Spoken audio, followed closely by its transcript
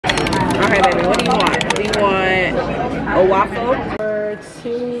a waffle.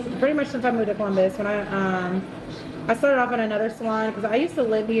 Pretty much since I moved to Columbus. When I started off in another salon because I used to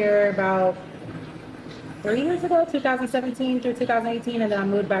live here about 3 years ago, 2017 through 2018, and then I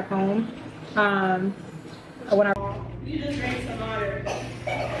moved back home. You just drank some water.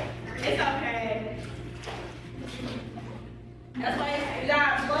 It's okay. That's why you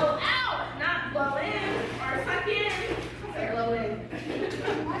gotta blow out, not blow in or suck in. Or blow in.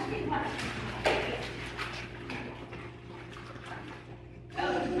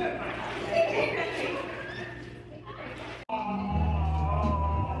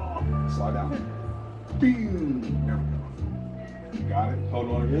 Slide down. Boom. There we go. Got it.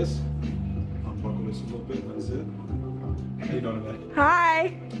 Hold on to this. Unbuckle this a little bit. That's it. How you doing today?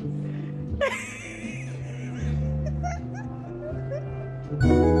 Hi.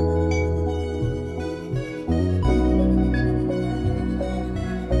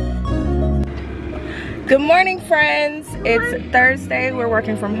 Good morning, friends. It's Thursday. We're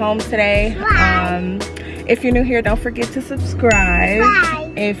working from home today. If you're new here, don't forget to subscribe.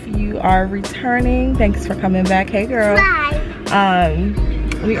 Bye. If you are returning, thanks for coming back. Hey, girl. Bye.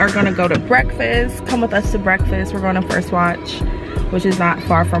 We are gonna go to breakfast. Come with us to breakfast. We're going to First Watch, which is not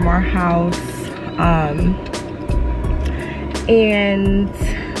far from our house. And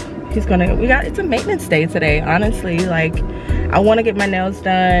it's a maintenance day today, honestly. Like, I want to get my nails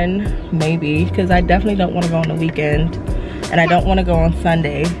done, maybe, because I definitely don't want to go on the weekend, and I don't want to go on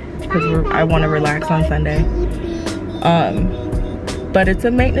Sunday because I want to relax on Sunday. But it's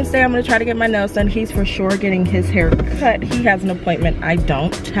a maintenance day. I'm gonna try to get my nails done. He's for sure getting his hair cut. He has an appointment. I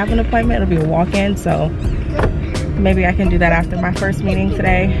don't have an appointment. It'll be a walk-in, so maybe I can do that after my first meeting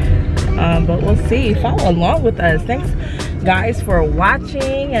today. But we'll see. Follow along with us. Thanks, guys, for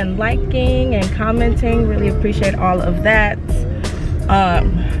watching and liking and commenting. Really appreciate all of that.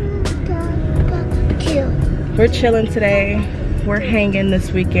 We're chilling today. We're hanging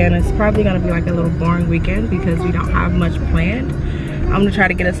this weekend. It's probably gonna be like a little boring weekend because we don't have much planned. I'm gonna try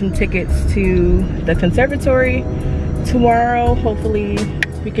to get us some tickets to the conservatory tomorrow. Hopefully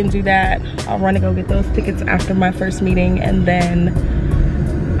we can do that. I'll run and go get those tickets after my first meeting, and then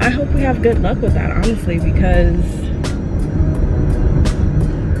I hope we have good luck with that, honestly, because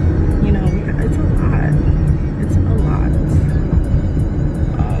you know, it's a lot. It's a lot.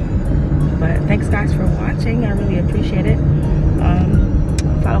 But thanks, guys, for watching. I really appreciate it.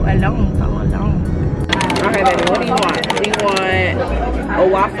 Follow along. Okay, baby, what do you want? Do you want a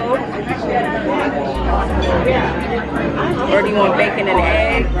waffle? Or do you want bacon and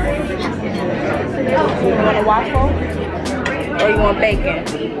eggs? You want a waffle? Or you want bacon?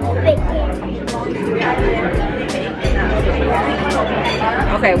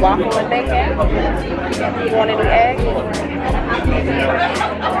 Okay, waffle and bacon. You want any eggs?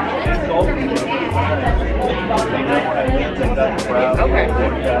 Okay.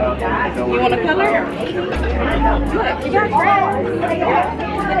 You want a color? Look, you got bread.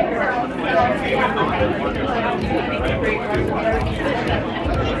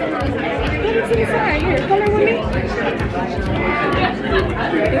 Here, color with me.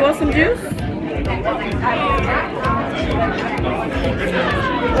 You want some juice?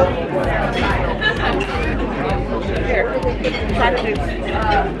 Here, try the juice.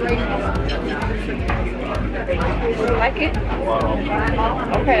 You like it?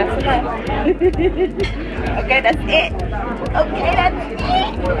 Okay, that's enough. Okay, that's it. Okay, that's it.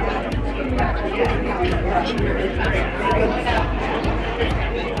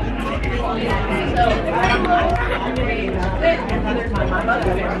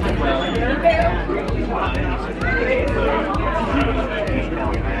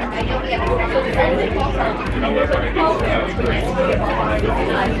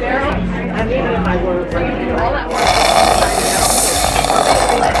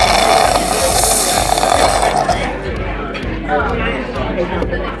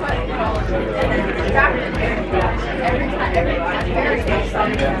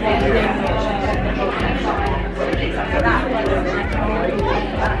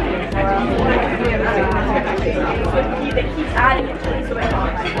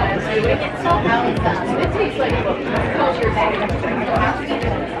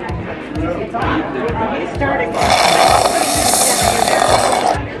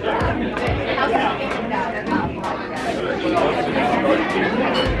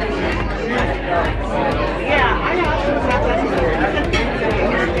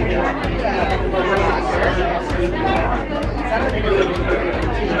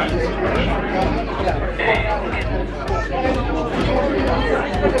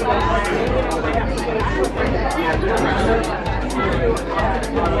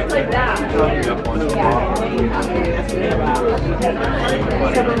 Like that.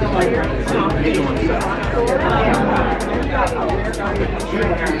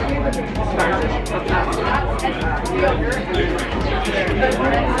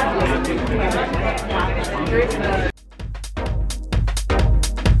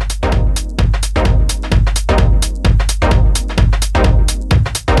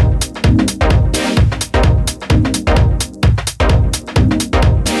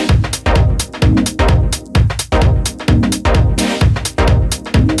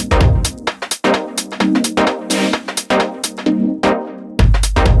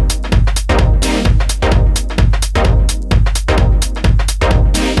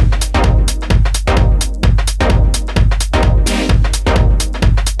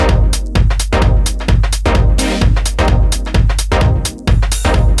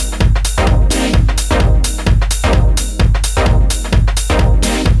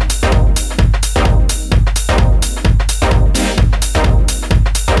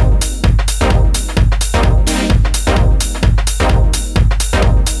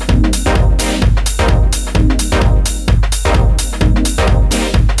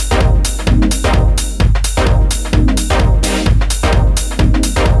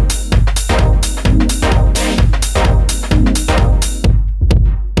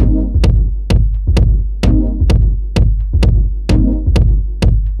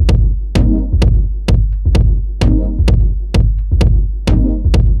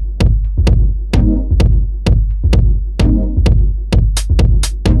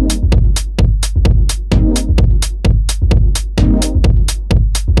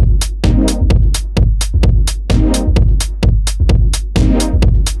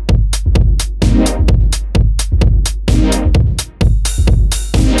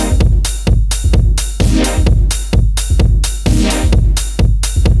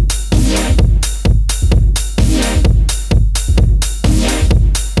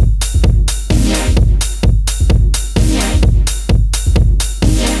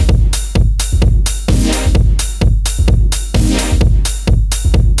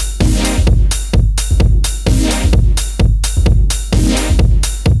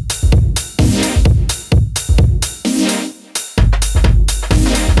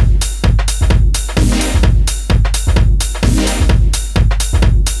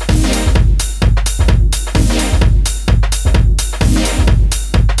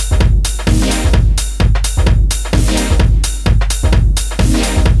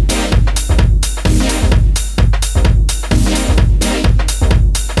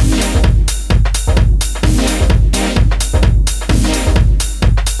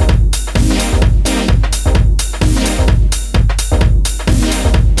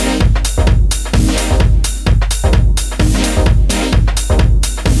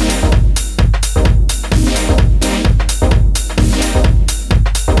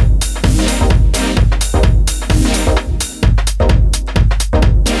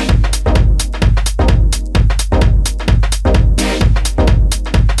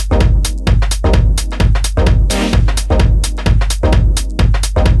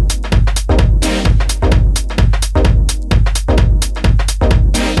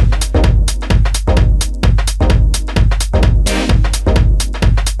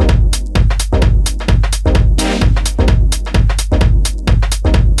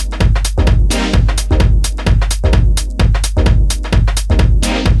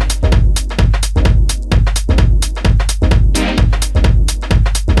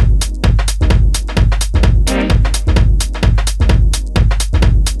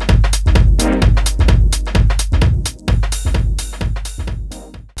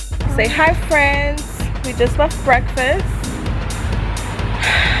 Say hi, friends. We just left breakfast.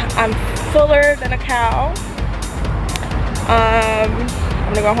 I'm fuller than a cow. I'm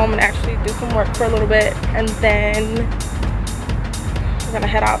gonna go home and actually do some work for a little bit, and then we're gonna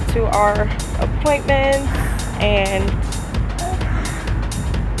head out to our appointments, and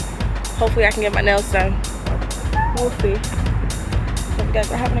hopefully I can get my nails done. We'll see. Hope you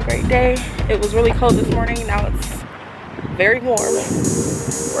guys are having a great day. It was really cold this morning. Now it's very warm.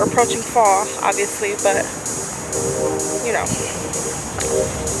 We're approaching fall, obviously, but you know,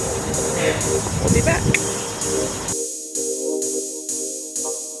 we'll be back.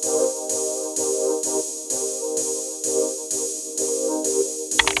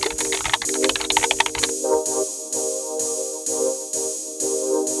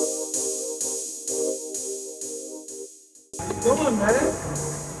 Come on, man.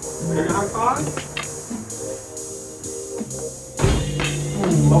 You're not five?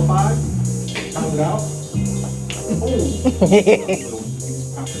 Low five? Count it out. Oh.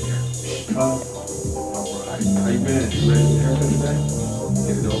 Alright. How you been? You ready for the haircut today?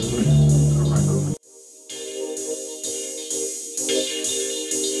 Get it over with? Alright, cool.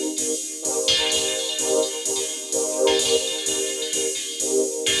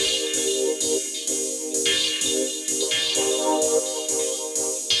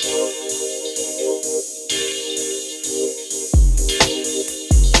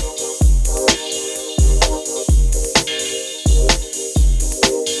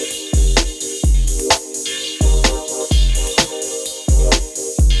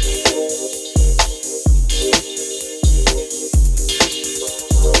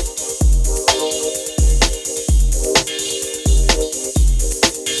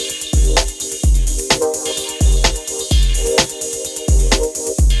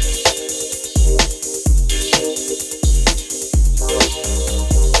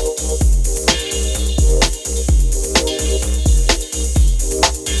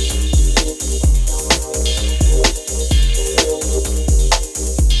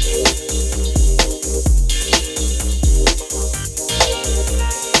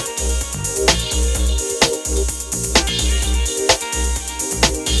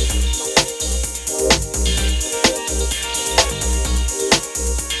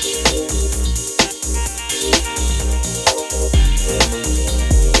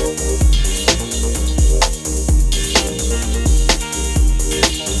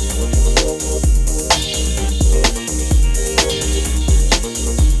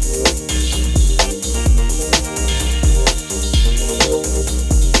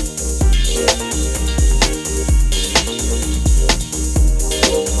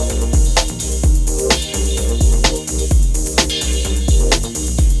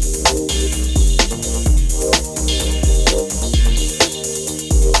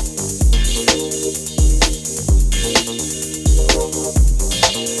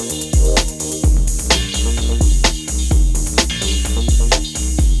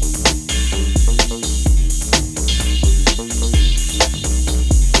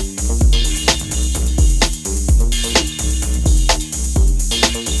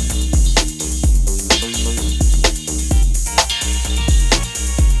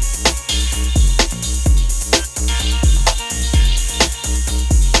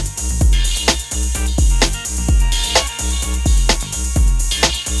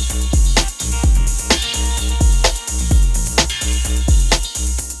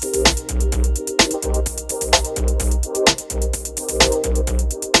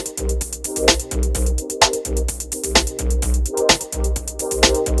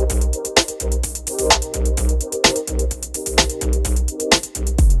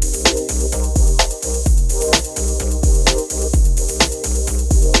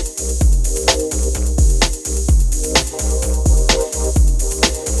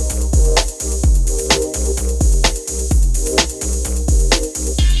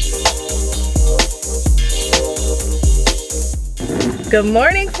 Good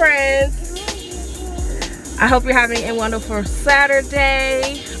morning, friends. I hope you're having a wonderful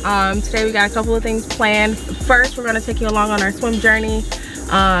Saturday. Today we got a couple of things planned. First, we're going to take you along on our swim journey.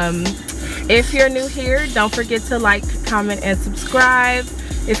 If you're new here, don't forget to like, comment, and subscribe.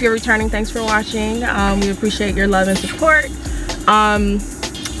 If you're returning, thanks for watching. We appreciate your love and support.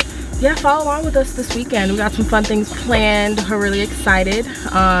 Yeah, follow along with us this weekend. We got some fun things planned. We're really excited.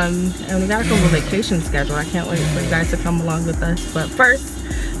 And we got a couple of vacation schedule. I can't wait for you guys to come along with us. But first,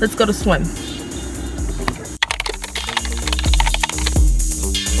 let's go to swim.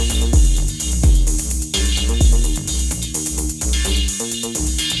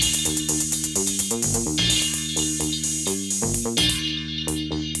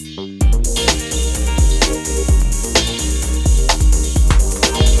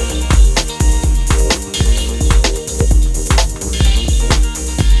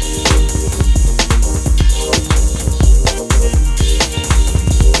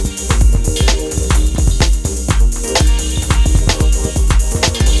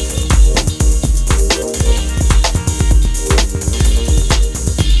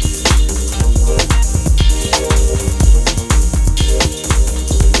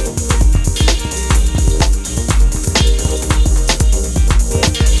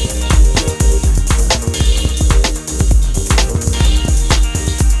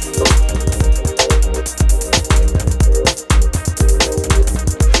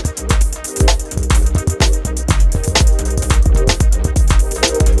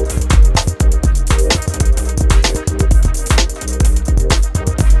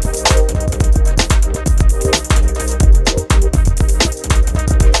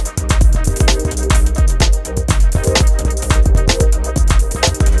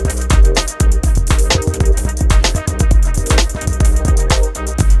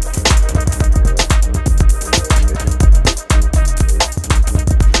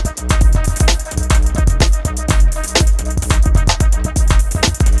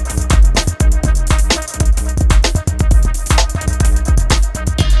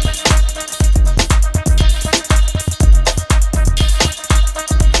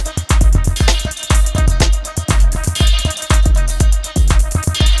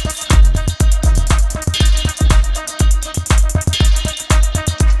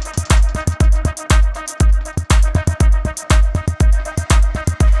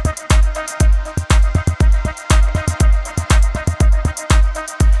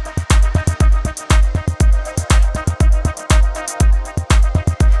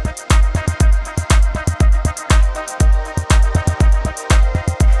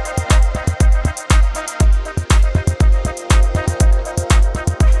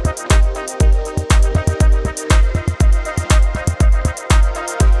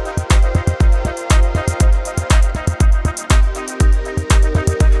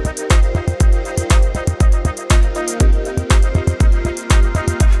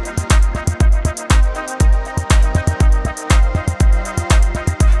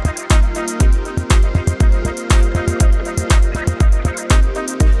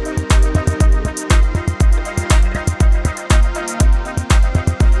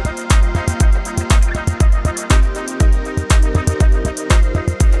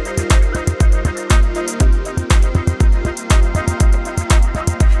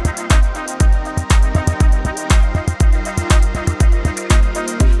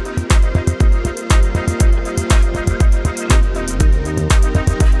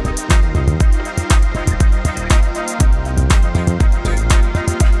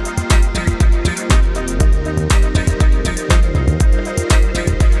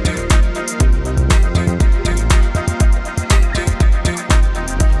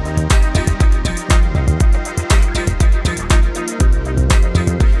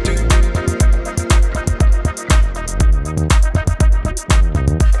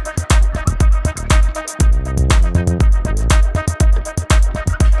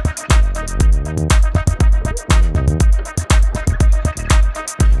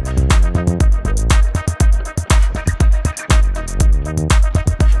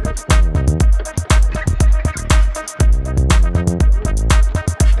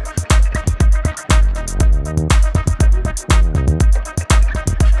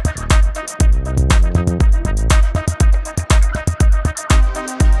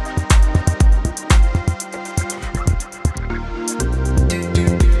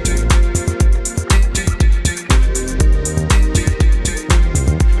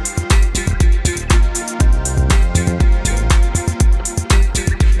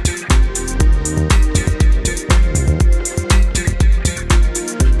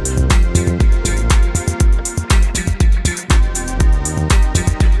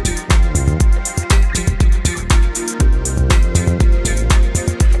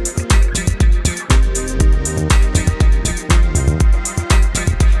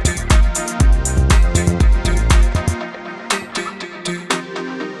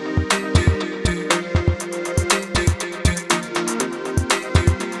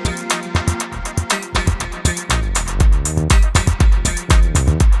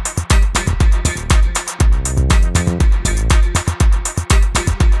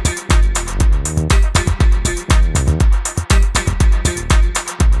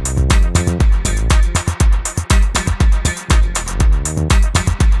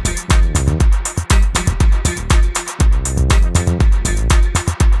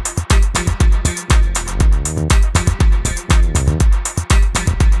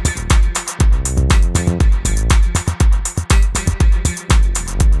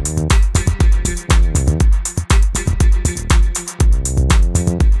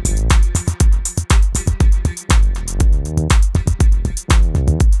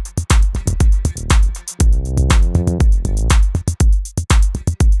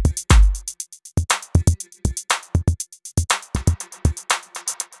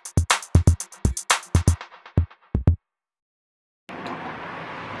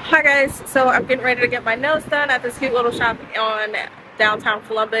 Hi guys, so I'm getting ready to get my nails done at this cute little shop on downtown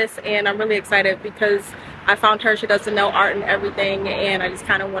Columbus, and I'm really excited because I found her. She does the nail art and everything, and I just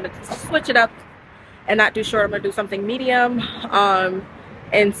kind of wanted to switch it up and not do short. I'm gonna do something medium,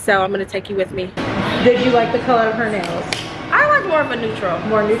 and so I'm gonna take you with me. Did you like the color of her nails? I like more of a neutral.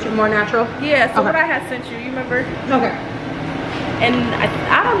 More neutral, more natural? Yeah, so okay. what I had sent you, you remember? Okay. And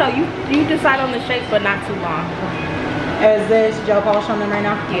I don't know, you decide on the shape, but not too long. Is this gel polish on them right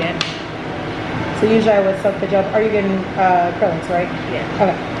now? Yeah. So usually I would soak the gel. Are you getting acrylics, right? Yeah.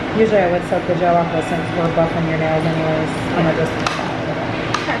 Okay. Usually I would soak the gel off, but since we're buffing your nails anyways, I'm gonna just.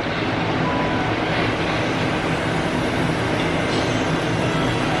 Okay.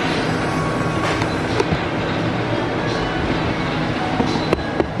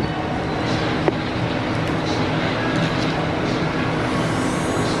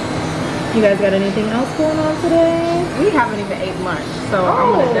 You guys got anything else going on today? We haven't even ate lunch, so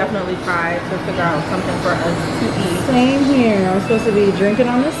I'm gonna definitely try to figure out something for us to eat. Same here. I was supposed to be drinking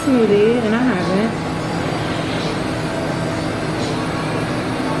on this smoothie, and I haven't.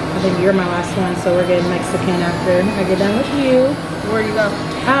 I think you're my last one, so we're getting Mexican after I get done with you. Where do you go?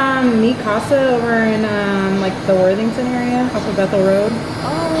 Mi Casa over in like the Worthington area, off of Bethel Road.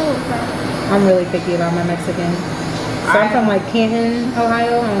 Oh, okay. I'm really picky about my Mexican. So I'm from like Canton,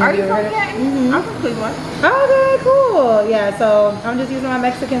 Ohio. Are you from Canton? I'm from Cleveland. Okay, cool. Yeah, so I'm just using my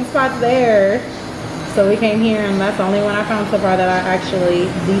Mexican spots there. So we came here, and that's the only one I found so far that I actually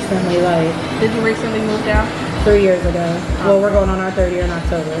decently like. Did you recently move down? 3 years ago. Well, we're going on our 3rd year in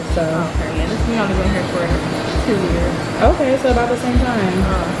October, so. Okay, yeah, we only been here for 2 years. Okay, so about the same time.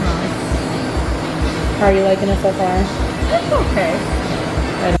 How are you liking it so far? It's okay.